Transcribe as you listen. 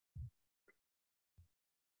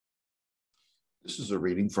This is a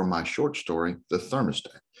reading from my short story, The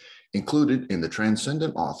Thermostat, included in the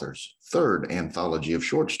Transcendent author's third anthology of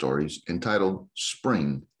short stories entitled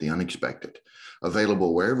Spring, the Unexpected,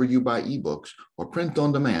 available wherever you buy ebooks or print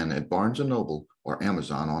on demand at Barnes & Noble or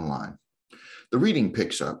Amazon online. The reading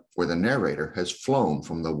picks up where the narrator has flown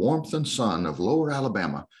from the warmth and sun of lower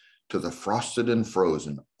Alabama to the frosted and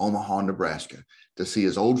frozen Omaha, Nebraska, to see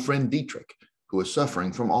his old friend Dietrich, who is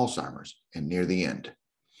suffering from Alzheimer's and near the end.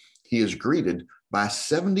 He is greeted by a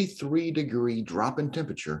 73-degree drop in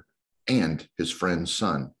temperature and his friend's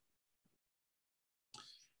son.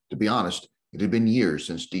 To be honest, it had been years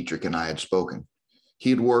since Dietrich and I had spoken. He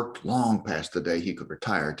had worked long past the day he could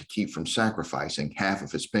retire to keep from sacrificing half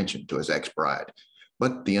of his pension to his ex-bride,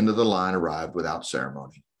 but the end of the line arrived without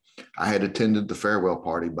ceremony. I had attended the farewell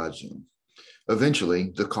party by Zoom.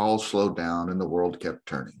 Eventually, the calls slowed down and the world kept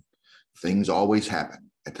turning. Things always happen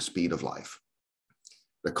at the speed of life.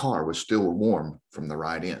 The car was still warm from the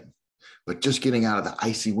ride in, but just getting out of the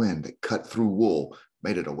icy wind that cut through wool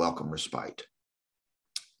made it a welcome respite.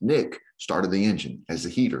 Nick started the engine as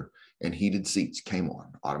the heater and heated seats came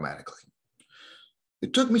on automatically.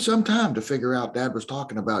 It took me some time to figure out Dad was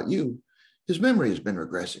talking about you. His memory has been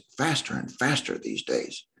regressing faster and faster these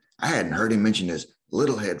days. I hadn't heard him mention his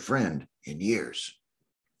little-head friend in years.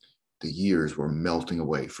 The years were melting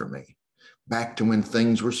away for me, back to when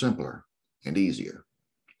things were simpler and easier.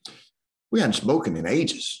 We hadn't spoken in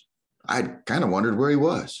ages. I'd kind of wondered where he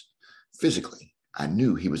was. Physically, I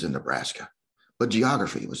knew he was in Nebraska, but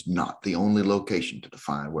geography was not the only location to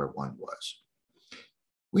define where one was.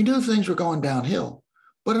 We knew things were going downhill,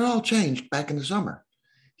 but it all changed back in the summer.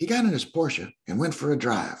 He got in his Porsche and went for a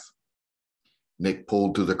drive. Nick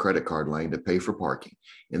pulled through the credit card lane to pay for parking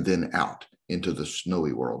and then out into the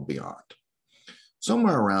snowy world beyond.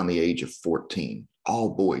 Somewhere around the age of 14,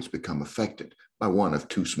 all boys become affected by one of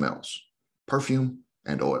two smells: perfume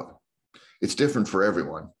and oil. It's different for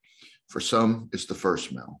everyone. For some, it's the first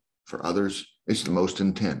smell. For others, it's the most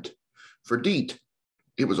intent. For Diet,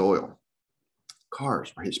 it was oil.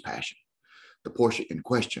 Cars were his passion. The Porsche in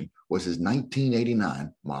question was his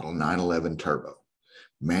 1989 Model 911 Turbo,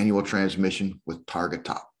 manual transmission with Targa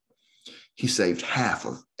top. He saved half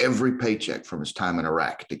of every paycheck from his time in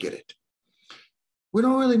Iraq to get it. We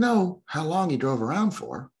don't really know how long he drove around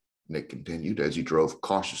for, Nick continued as he drove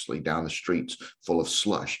cautiously down the streets full of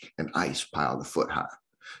slush and ice piled a foot high.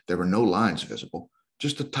 There were no lines visible,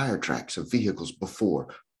 just the tire tracks of vehicles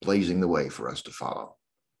before blazing the way for us to follow.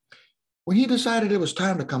 When he decided it was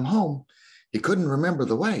time to come home, he couldn't remember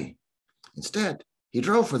the way. Instead, he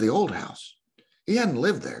drove for the old house. He hadn't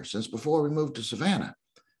lived there since before we moved to Savannah,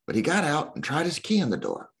 but he got out and tried his key in the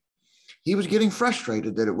door. He was getting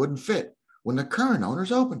frustrated that it wouldn't fit when the current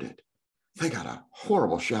owners opened it. They got a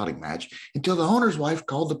horrible shouting match until the owner's wife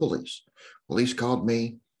called the police. Police called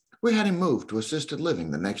me. We had him moved to assisted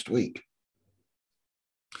living the next week.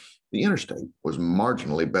 The interstate was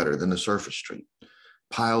marginally better than the surface street.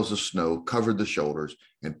 Piles of snow covered the shoulders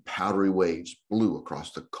and powdery waves blew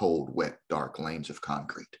across the cold, wet, dark lanes of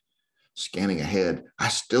concrete. Scanning ahead, I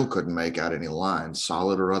still couldn't make out any lines,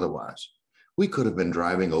 solid or otherwise. We could have been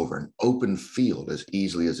driving over an open field as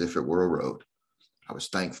easily as if it were a road. I was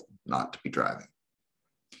thankful not to be driving.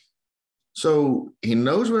 So he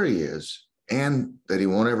knows where he is and that he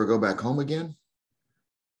won't ever go back home again?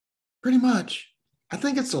 Pretty much. I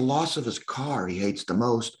think it's the loss of his car he hates the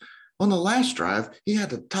most. On the last drive, he had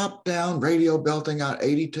the top down radio belting out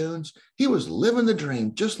 80 tunes. He was living the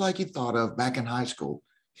dream just like he thought of back in high school.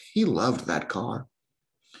 He loved that car.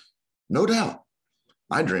 No doubt.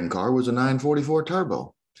 My dream car was a 944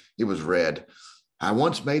 Turbo. It was red. I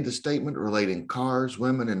once made the statement relating cars,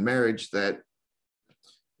 women, and marriage that,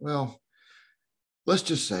 well, let's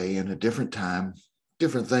just say in a different time,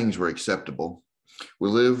 different things were acceptable. We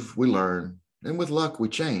live, we learn, and with luck, we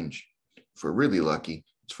change. If we're really lucky,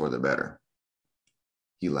 it's for the better.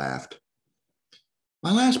 He laughed.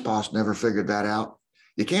 My last boss never figured that out.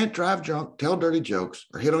 You can't drive drunk, tell dirty jokes,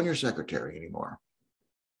 or hit on your secretary anymore.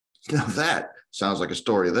 Now that sounds like a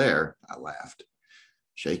story there, I laughed.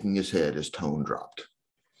 Shaking his head, his tone dropped.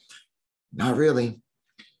 Not really.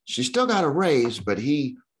 She still got a raise, but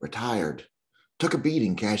he retired. Took a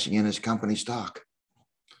beating cashing in his company stock.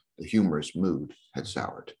 The humorous mood had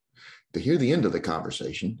soured. To hear the end of the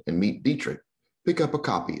conversation and meet Dietrich, pick up a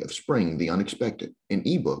copy of Spring, the Unexpected in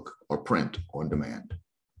ebook or print on demand.